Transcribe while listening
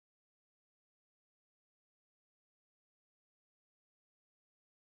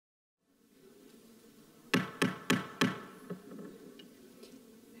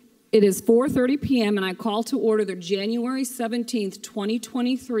It is 4:30 p.m. and I call to order the January 17th,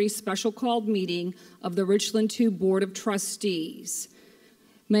 2023 special called meeting of the Richland 2 Board of Trustees.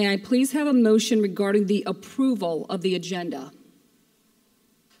 May I please have a motion regarding the approval of the agenda?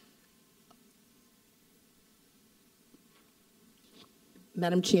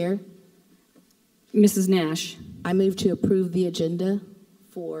 Madam Chair, Mrs. Nash. I move to approve the agenda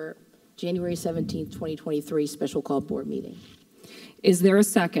for January 17th, 2023 special call board meeting. Is there a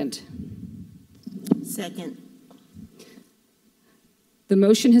second? Second. The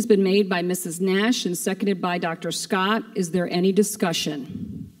motion has been made by Mrs. Nash and seconded by Dr. Scott. Is there any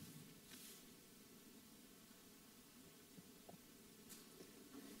discussion?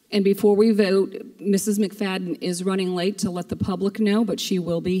 And before we vote, Mrs. McFadden is running late to let the public know, but she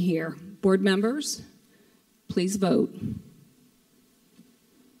will be here. Board members, please vote.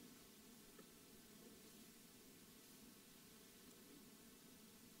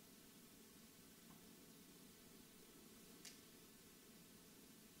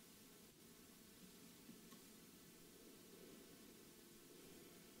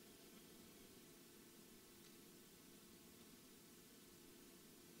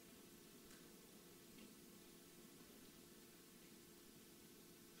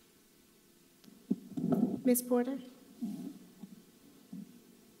 Ms. Porter?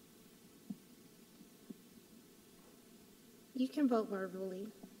 You can vote verbally.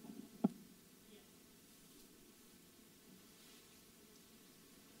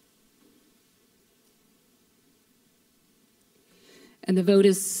 And the vote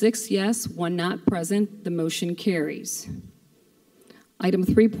is 6 yes, 1 not present. The motion carries. Item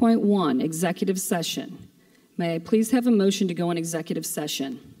 3.1, executive session. May I please have a motion to go in executive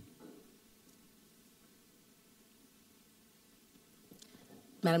session?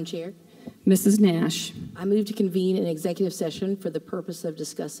 Madam Chair, Mrs. Nash. I move to convene an executive session for the purpose of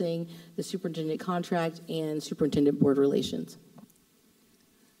discussing the superintendent contract and superintendent board relations.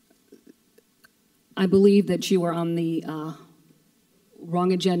 I believe that you are on the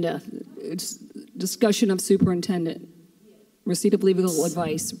wrong agenda. It's discussion of superintendent, receipt of legal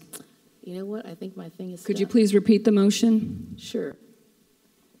advice. You know what? I think my thing is Could stuck. you please repeat the motion? Sure.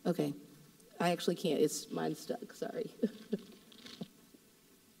 Okay. I actually can't. Mine's stuck. Sorry.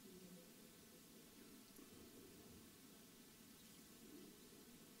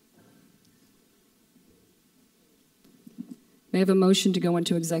 May I have a motion to go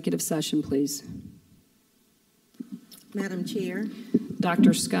into executive session, please? Madam Chair,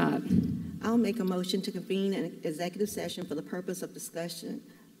 Dr. Scott. I'll make a motion to convene an executive session for the purpose of discussing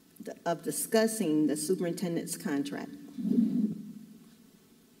the superintendent's contract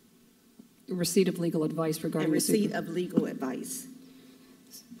Receipt of legal advice regarding and the receipt of legal advice.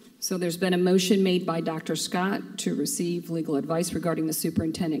 So there's been a motion made by Dr. Scott to receive legal advice regarding the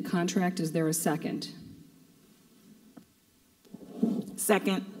superintendent contract. Is there a second?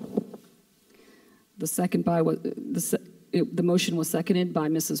 Second. The motion was seconded by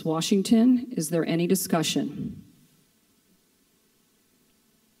Mrs. Washington. Is there any discussion?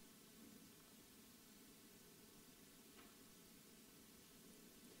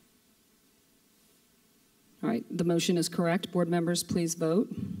 All right, the motion is correct. Board members, please vote.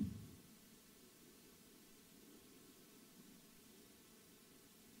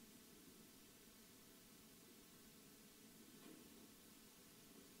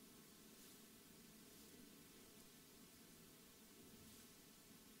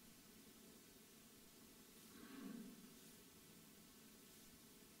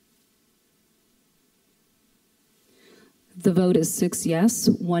 The vote is 6 yes,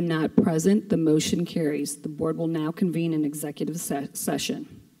 1 not present. The motion carries. The board will now convene an executive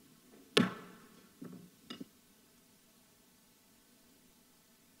session.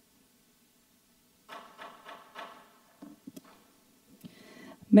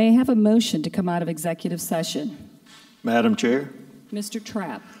 May I have a motion to come out of executive session? Madam Chair, Mr.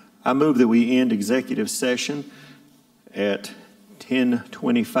 Trapp. I move that we end executive session at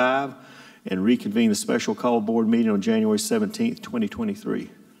 10:25 and reconvene the special call board meeting on January 17th, 2023.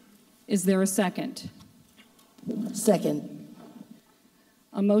 Is there a second? Second.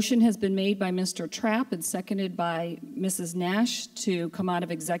 A motion has been made by Mr. Trapp and seconded by Mrs. Nash to come out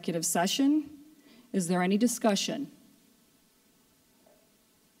of executive session. Is there any discussion?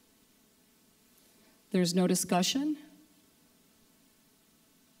 There's no discussion?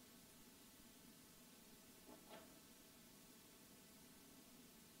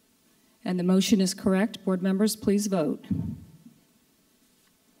 And the motion is correct. Board members, please vote.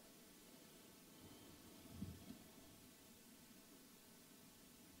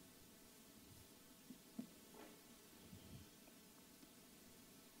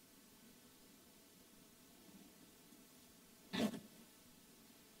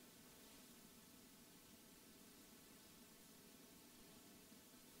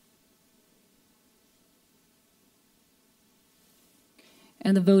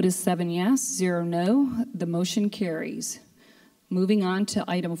 And the vote is 7 yes, 0 no. The motion carries. Moving on to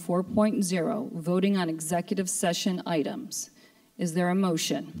item 4.0, voting on executive session items. Is there a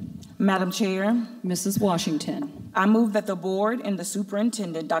motion? Madam Chair, Mrs. Washington. I move that the board and the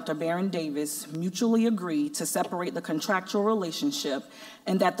superintendent, Dr. Baron Davis, mutually agree to separate the contractual relationship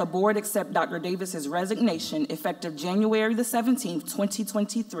and that the board accept Dr. Davis's resignation effective January the 17th,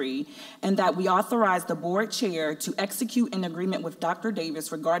 2023, and that we authorize the board chair to execute an agreement with Dr.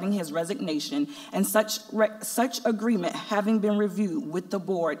 Davis regarding his resignation and such agreement having been reviewed with the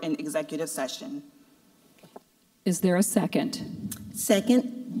board in executive session. Is there a second?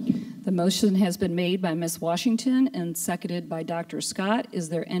 Second. The motion has been made by Ms. Washington and seconded by Dr. Scott. Is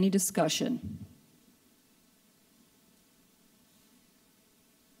there any discussion?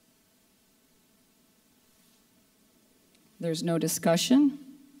 There's no discussion.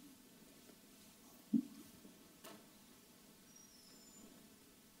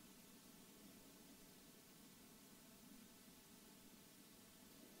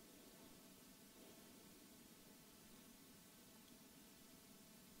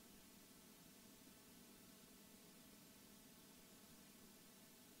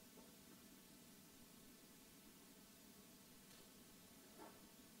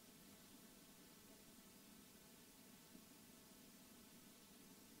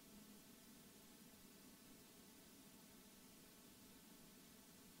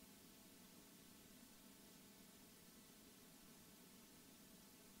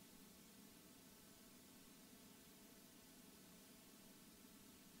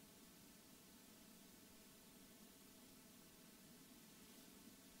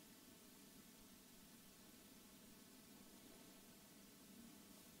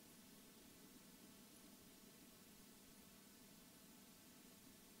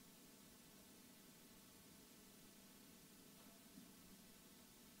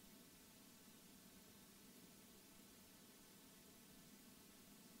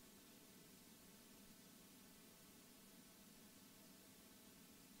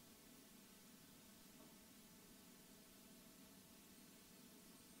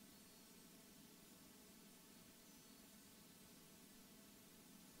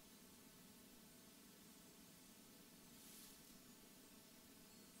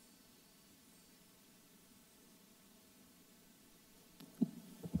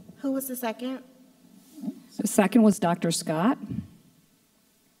 Who was the second? The second was Dr. Scott.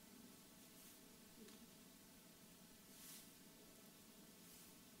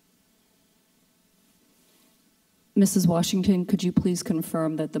 Mrs. Washington, could you please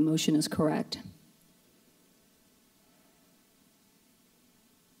confirm that the motion is correct?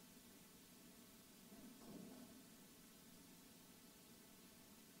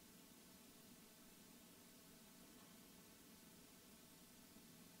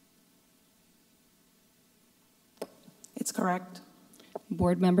 It's correct.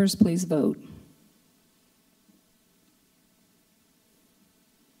 Board members, please vote.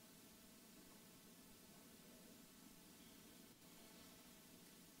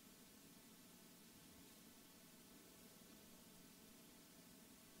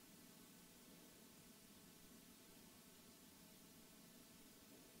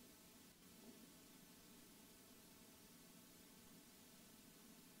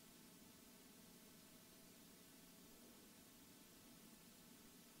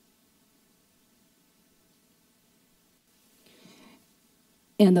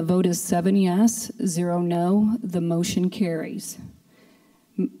 And the vote is 7 yes, 0 no. The motion carries.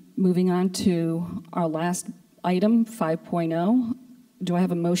 Moving on to our last item, 5.0. Do I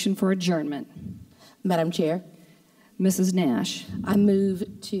have a motion for adjournment? Madam Chair, Mrs. Nash. I move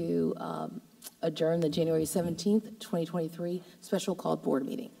to adjourn the January 17th, 2023 special called board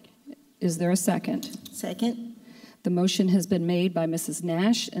meeting. Is there a second? Second. The motion has been made by Mrs.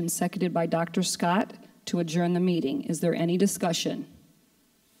 Nash and seconded by Dr. Scott to adjourn the meeting. Is there any discussion?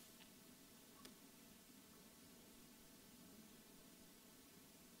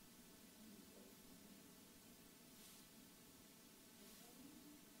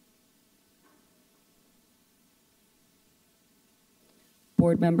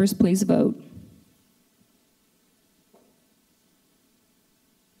 Board members, please vote.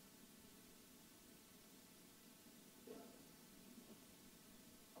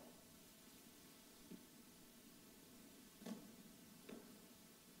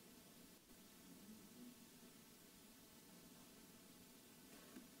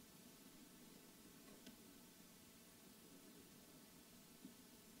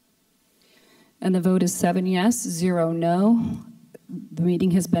 And the vote is 7 yes, 0 no. The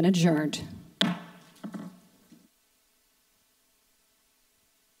meeting has been adjourned.